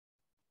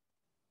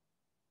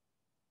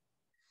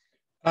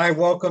Hi,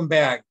 welcome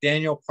back.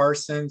 Daniel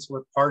Parsons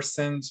with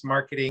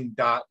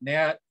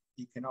parsonsmarketing.net.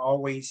 You can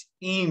always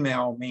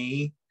email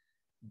me,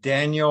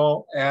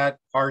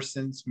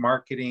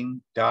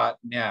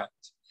 daniel@parsonsmarketing.net.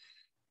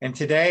 And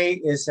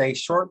today is a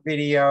short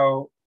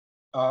video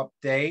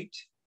update.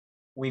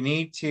 We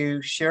need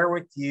to share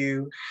with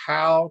you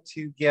how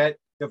to get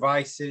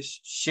devices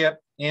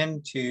shipped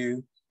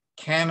into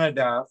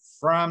Canada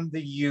from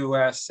the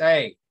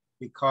USA,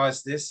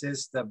 because this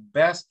is the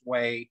best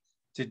way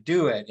to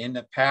do it. In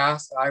the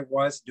past, I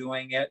was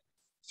doing it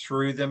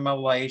through the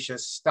Malaysia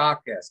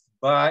stockist,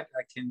 but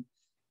I can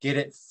get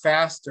it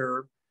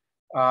faster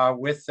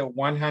with the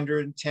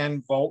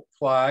 110 volt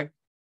plug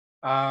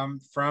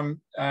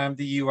from the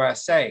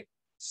USA.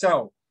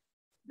 So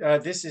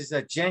this is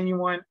a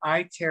genuine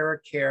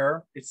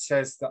iTeraCare. It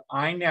says the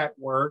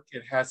iNetwork.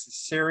 It has a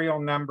serial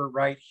number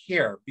right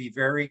here. Be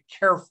very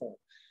careful.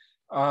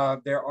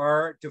 There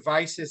are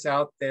devices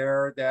out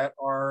there that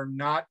are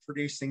not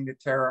producing the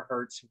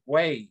terahertz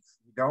wave.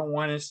 You don't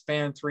want to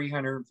spend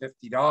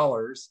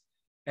 $350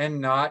 and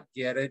not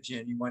get a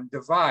genuine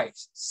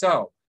device.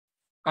 So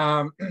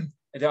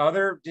the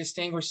other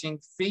distinguishing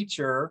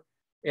feature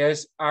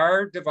is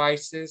our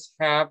devices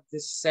have the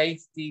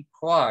safety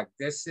plug.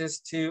 This is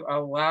to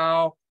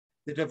allow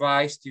the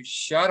device to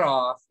shut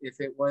off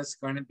if it was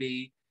going to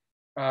be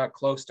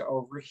close to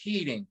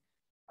overheating.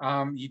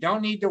 You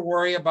don't need to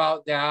worry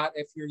about that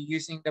if you're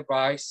using the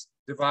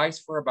device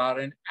for about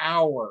an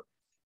hour.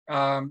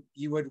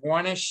 You would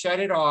want to shut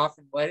it off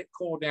and let it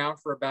cool down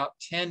for about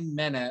 10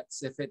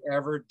 minutes if it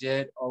ever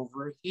did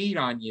overheat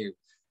on you.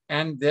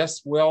 And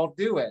this will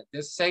do it,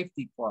 this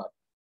safety plug.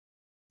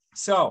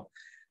 So,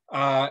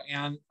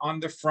 and on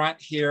the front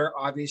here,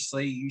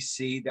 obviously you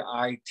see the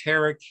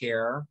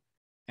iTeraCare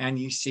and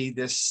you see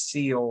this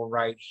seal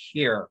right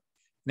here.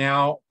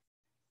 Now,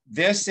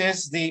 this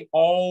is the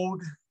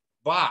old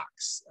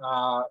box.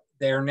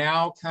 They're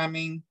now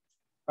coming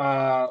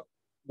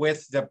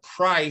with the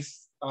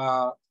Prife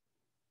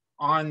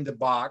on the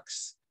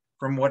box,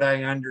 from what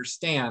I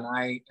understand.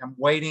 I am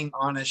waiting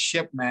on a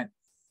shipment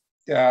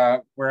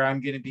where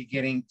I'm going to be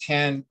getting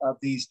 10 of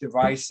these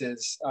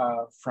devices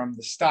from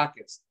the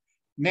stockist.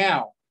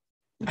 Now,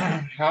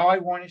 how I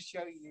want to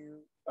show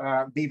you,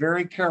 be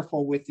very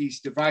careful with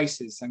these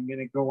devices. I'm going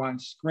to go on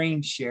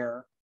screen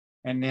share,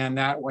 and then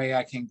that way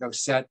I can go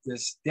set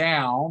this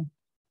down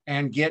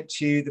and get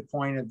to the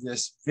point of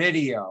this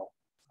video.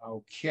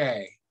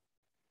 Okay,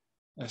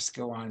 let's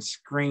go on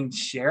screen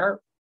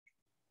share.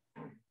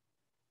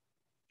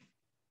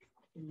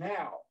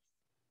 Now,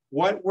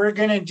 what we're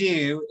going to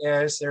do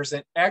is there's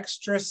an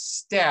extra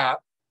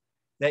step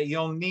that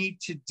you'll need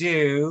to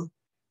do,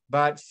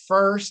 but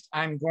first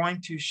I'm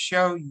going to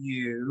show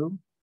you,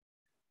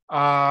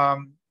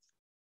 on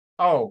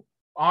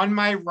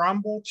my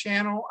Rumble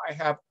channel, I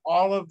have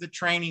all of the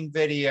training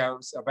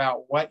videos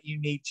about what you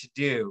need to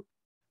do.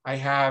 I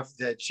have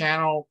the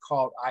channel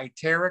called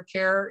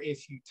iTeraCare.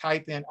 If you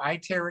type in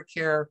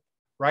iTeraCare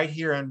right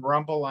here in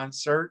Rumble on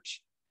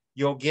search,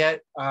 you'll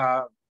get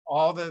all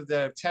of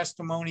the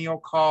testimonial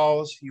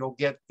calls. You'll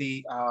get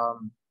the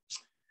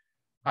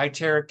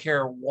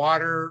iTeraCare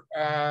water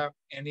and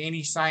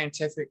any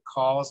scientific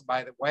calls.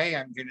 By the way,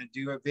 I'm going to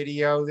do a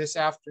video this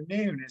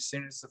afternoon. As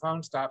soon as the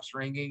phone stops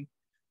ringing,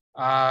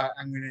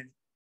 I'm going to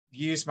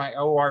use my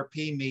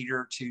ORP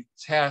meter to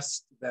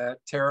test the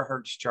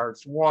terahertz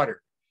charged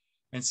water.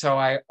 And so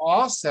I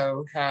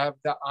also have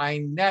the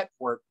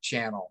iNetwork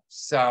channel.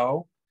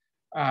 So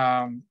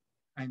I'm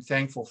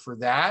thankful for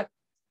that.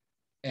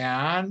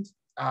 And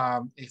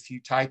if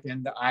you type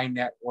in the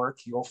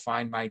iNetwork, you'll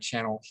find my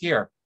channel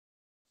here.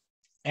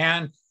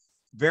 And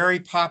very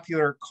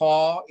popular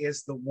call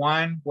is the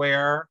one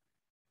where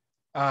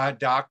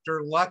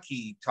Dr.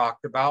 Lucky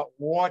talked about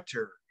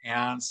water.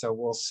 And so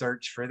we'll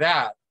search for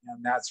that.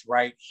 And that's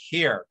right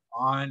here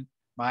on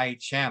my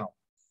channel.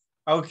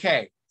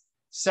 Okay,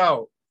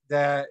 so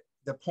the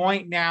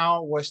point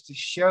now was to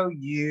show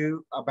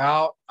you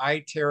about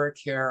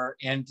iTeraCare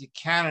into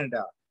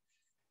Canada.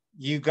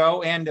 You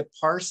go into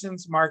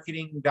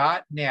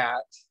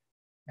parsonsmarketing.net,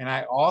 and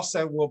I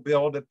also will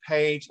build a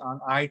page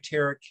on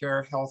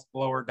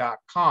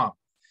iTeraCareHealthBlower.com.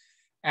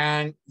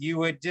 And you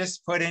would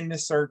just put in the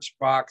search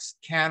box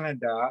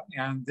Canada,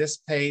 and this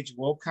page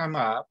will come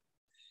up.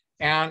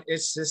 And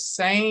it's the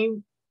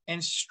same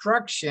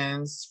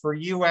instructions for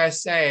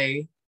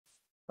USA,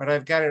 but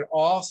I've got it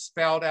all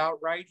spelled out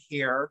right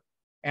here.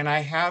 And I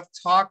have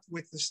talked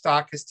with the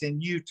stockist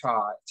in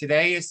Utah.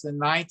 Today is the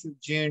 9th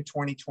of June,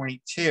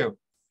 2022.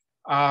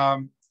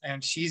 And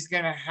she's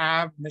going to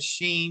have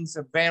machines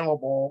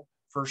available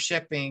for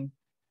shipping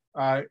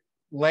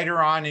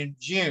later on in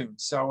June.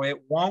 So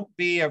it won't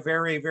be a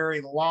very,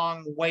 very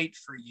long wait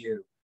for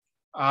you.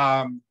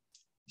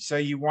 So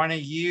you want to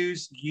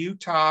use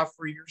Utah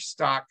for your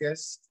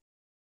stockist,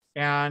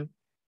 and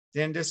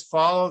then just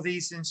follow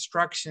these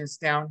instructions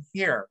down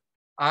here.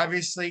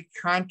 Obviously,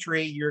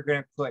 country, you're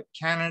going to put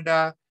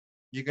Canada.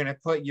 You're going to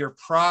put your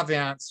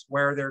province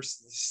where there's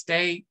the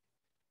state,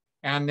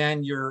 and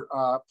then your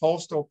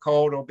postal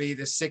code will be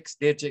the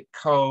 6-digit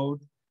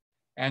code.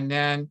 And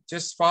then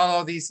just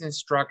follow these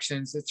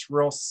instructions. It's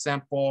real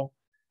simple.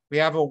 We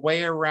have a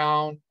way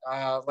around,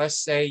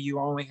 let's say you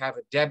only have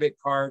a debit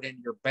card and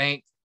your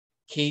bank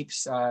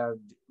keeps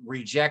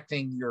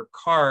rejecting your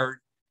card.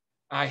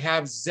 I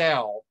have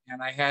Zelle,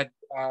 and I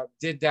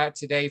did that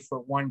today for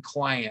one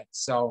client.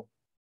 So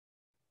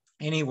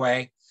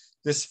anyway,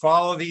 just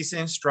follow these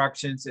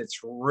instructions. It's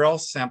real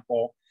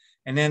simple.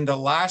 And then the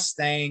last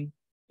thing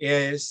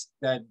is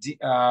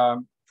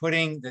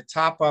putting the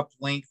top-up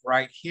link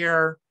right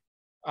here,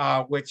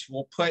 which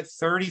will put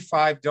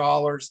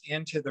 $35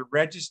 into the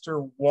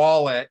register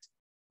wallet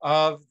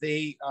of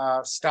the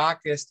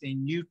stockist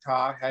in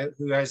Utah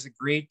who has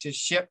agreed to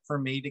ship for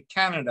me to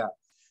Canada.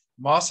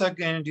 I'm also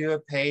going to do a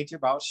page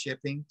about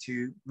shipping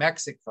to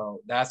Mexico.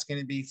 That's going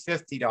to be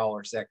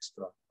 $50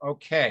 extra.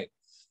 Okay,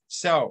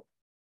 so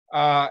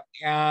I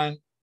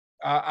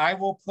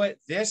will put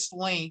this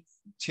link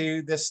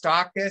to the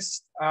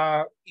stockist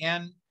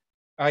in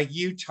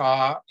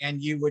Utah,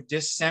 and you would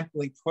just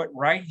simply put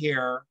right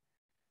here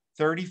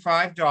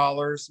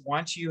 $35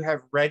 once you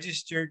have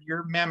registered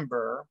your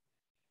member,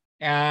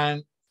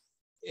 and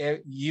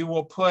you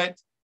will put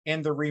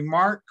in the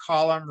remark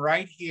column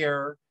right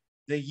here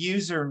the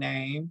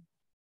username,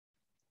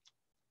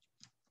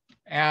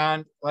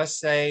 and let's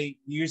say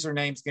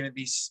username is going to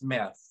be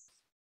Smith.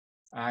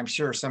 I'm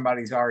sure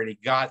somebody's already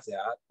got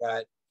that,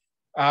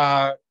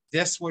 but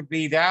this would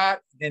be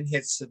that. Then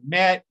hit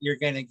submit. You're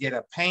going to get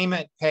a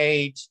payment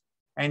page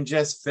and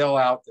just fill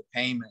out the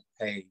payment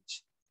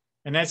page.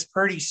 And that's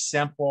pretty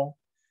simple.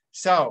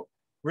 So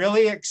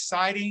really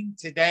exciting.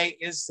 Today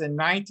is the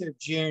 9th of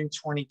June,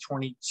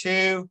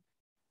 2022.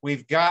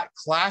 We've got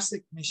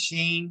classic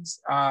machines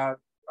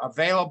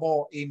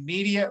available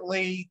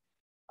immediately.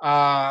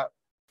 I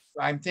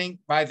think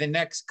by the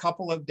next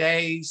couple of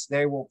days,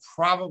 they will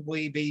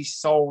probably be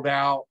sold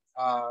out.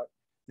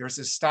 There's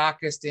a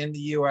stockist in the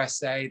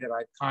USA that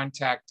I've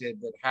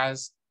contacted that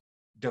has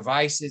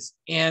devices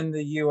in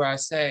the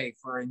USA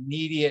for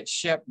immediate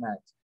shipment.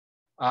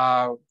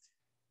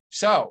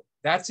 So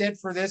that's it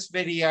for this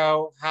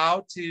video,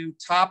 how to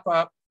top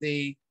up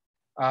the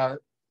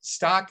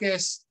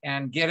stockist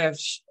and get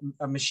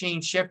a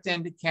machine shipped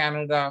into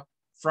Canada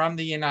from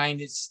the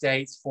United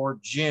States for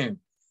June.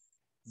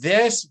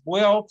 This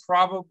will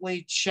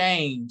probably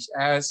change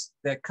as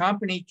the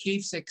company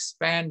keeps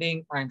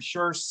expanding. I'm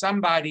sure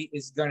somebody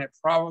is going to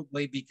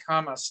probably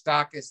become a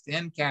stockist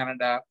in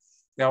Canada.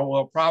 They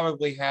will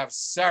probably have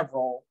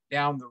several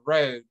down the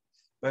road.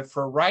 But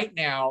for right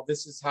now,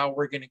 this is how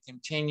we're going to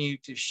continue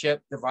to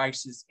ship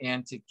devices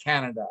into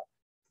Canada.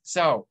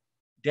 So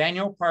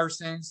Daniel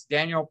Parsons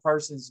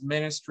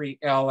Ministry,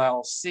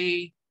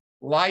 LLC,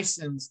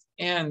 licensed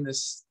in the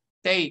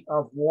state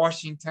of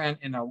Washington,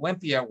 in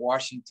Olympia,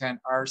 Washington,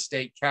 our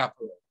state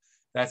capital.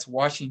 That's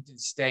Washington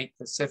State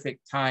Pacific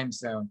Time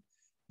Zone.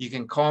 You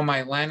can call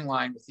my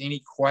landline with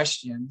any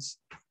questions.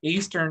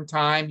 Eastern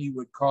time, you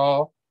would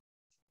call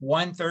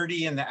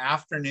 1:30 in the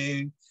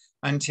afternoon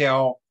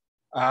until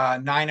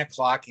 9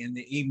 o'clock in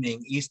the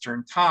evening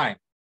Eastern time.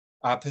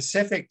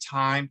 Pacific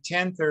time,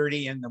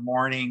 10:30 in the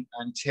morning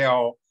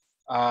until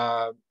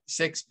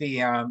 6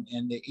 p.m.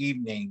 in the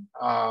evening.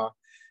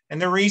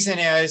 And the reason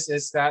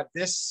is that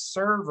this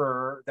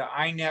server, the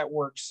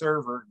iNetwork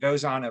server,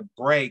 goes on a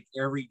break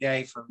every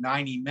day for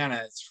 90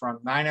 minutes from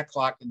 9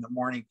 o'clock in the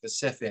morning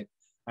Pacific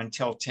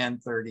until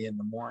 10:30 in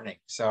the morning.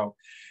 So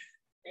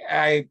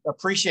I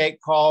appreciate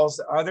calls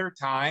other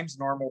times,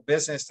 normal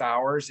business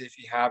hours, if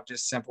you have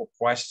just simple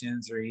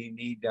questions or you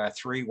need a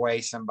three-way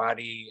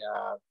somebody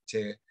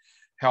to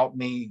help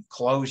me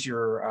close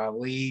your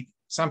lead,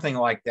 something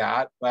like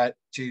that. But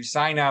to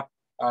sign up,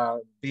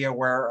 be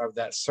aware of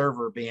that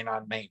server being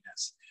on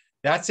maintenance.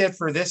 That's it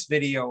for this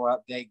video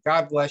update.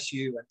 God bless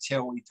you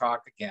until we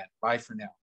talk again. Bye for now.